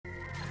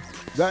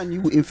Got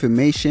new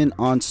information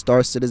on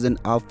Star Citizen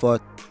Alpha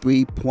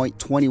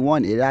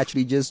 3.21. It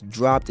actually just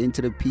dropped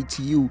into the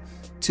PTU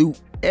to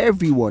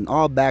everyone,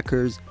 all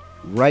backers,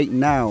 right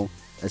now,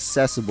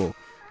 accessible.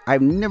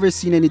 I've never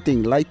seen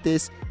anything like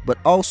this, but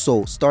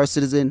also Star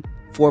Citizen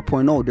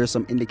 4.0. There's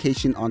some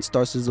indication on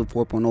Star Citizen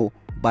 4.0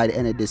 by the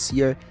end of this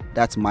year.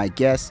 That's my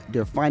guess.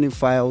 They're finding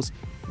files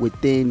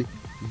within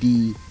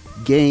the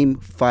game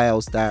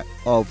files that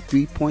of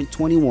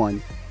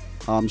 3.21,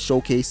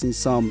 showcasing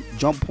some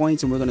jump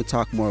points, and we're going to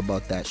talk more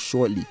about that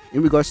shortly.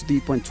 In regards to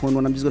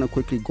 3.21, I'm just going to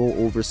quickly go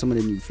over some of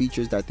the new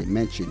features that they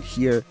mentioned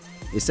here.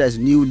 It says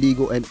new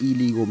legal and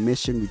illegal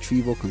mission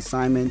retrieval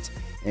consignment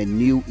and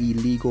new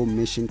illegal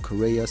mission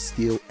Korea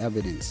steal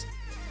evidence.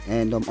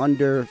 And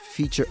under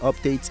feature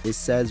updates, it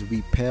says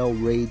repel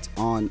raids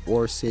on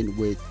Orison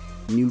with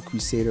new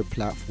Crusader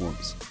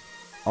platforms.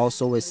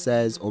 Also, it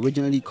says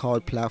originally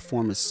called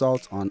platform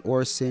assault on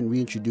Orison,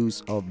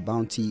 reintroduce of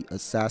bounty,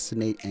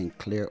 assassinate and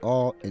clear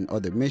all, and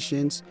other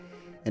missions.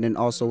 And then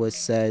also it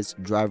says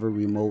driver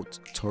remote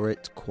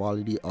turret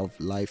quality of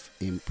life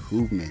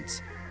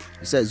improvements.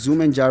 It says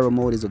zoom and gyro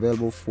mode is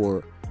available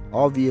for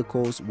all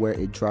vehicles where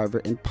a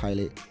driver and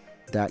pilot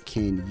that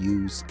can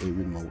use a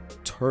remote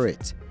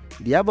turret.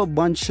 They have a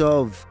bunch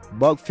of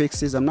bug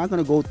fixes. I'm not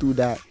going to go through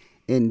that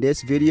in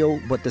this video,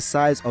 but the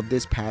size of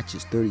this patch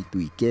is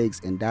 33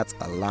 gigs, and that's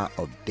a lot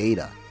of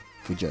data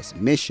for just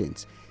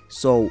missions.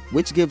 So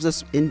which gives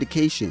us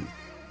indication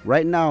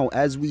right now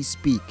as we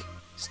speak,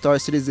 Star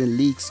Citizen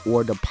leaks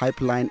or the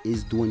pipeline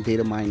is doing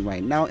data mining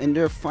right now, and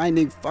they're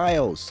finding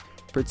files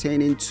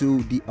pertaining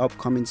to the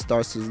upcoming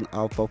Star Citizen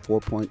Alpha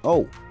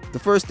 4.0. The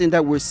first thing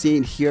that we're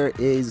seeing here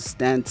is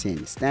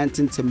Stanton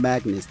to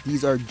Magnus.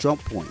 These are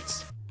jump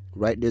points,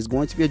 right? There's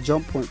going to be a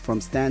jump point from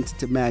Stanton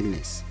to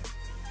Magnus,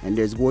 and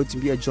there's going to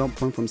be a jump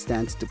point from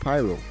Stanton to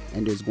Pyro,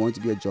 and there's going to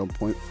be a jump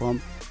point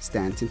from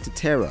Stanton to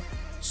Terra.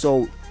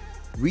 So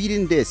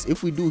reading this,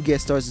 if we do get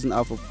Star Citizen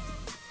Alpha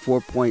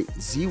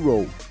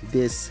 4.0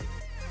 this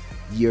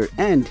year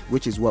end,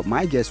 which is what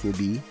my guess will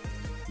be,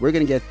 we're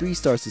going to get 3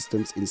 star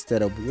systems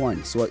instead of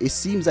 1. So it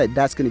seems like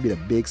that's going to be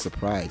the big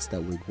surprise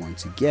that we're going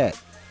to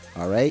get.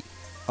 All right,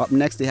 up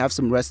next they have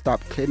some rest stop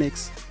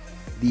clinics.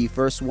 The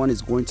first one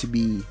is going to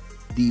be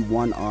the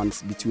one on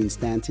between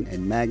Stanton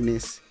and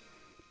Magnus.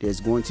 There's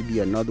going to be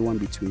another one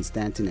between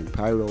Stanton and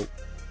Pyro,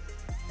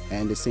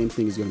 and the same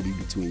thing is going to be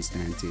between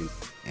Stanton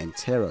and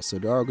Terra. So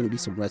there are going to be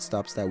some rest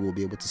stops that we'll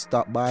be able to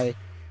stop by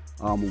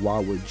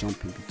while we're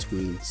jumping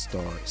between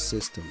star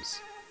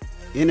systems.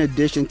 In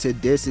addition to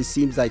this, it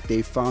seems like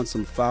they found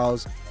some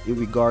files in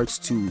regards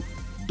to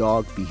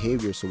dog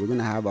behavior. So we're going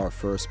to have our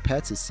first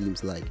pets, it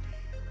seems like.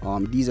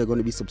 These are going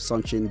to be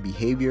subsumption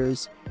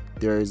behaviors.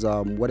 There's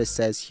what it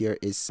says here.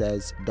 It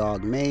says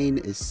dog main,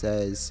 it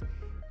says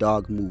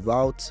dog move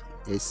out,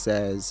 it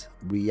says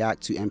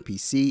react to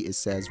NPC, it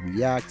says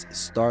react,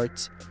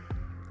 start.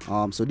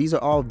 So these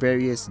are all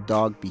various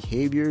dog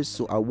behaviors.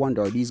 So I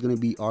wonder, are these going to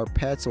be our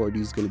pets, or are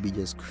these going to be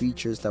just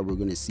creatures that we're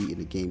going to see in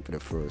the game for the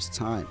first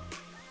time?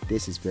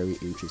 This is very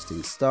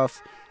interesting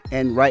stuff.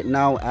 And right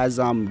now, as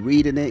I'm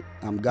reading it,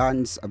 I've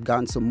gotten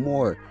some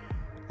more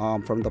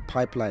from the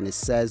pipeline. It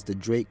says the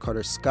Drake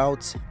Cutter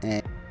Scout.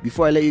 And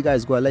before I let you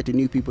guys go, I'd like the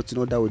new people to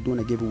know that we're doing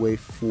a giveaway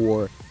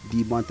for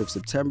the month of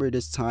September.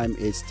 This time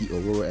it's the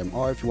Aurora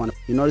MR. If you want to,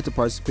 in order to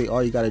participate,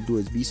 all you got to do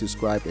is be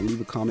subscribed and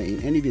leave a comment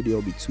in any video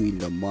between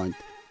the month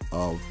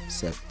of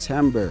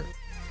September.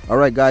 All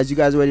right guys, you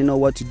guys already know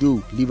what to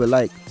do. Leave a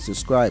like,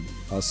 subscribe.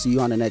 I'll see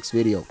you on the next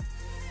video.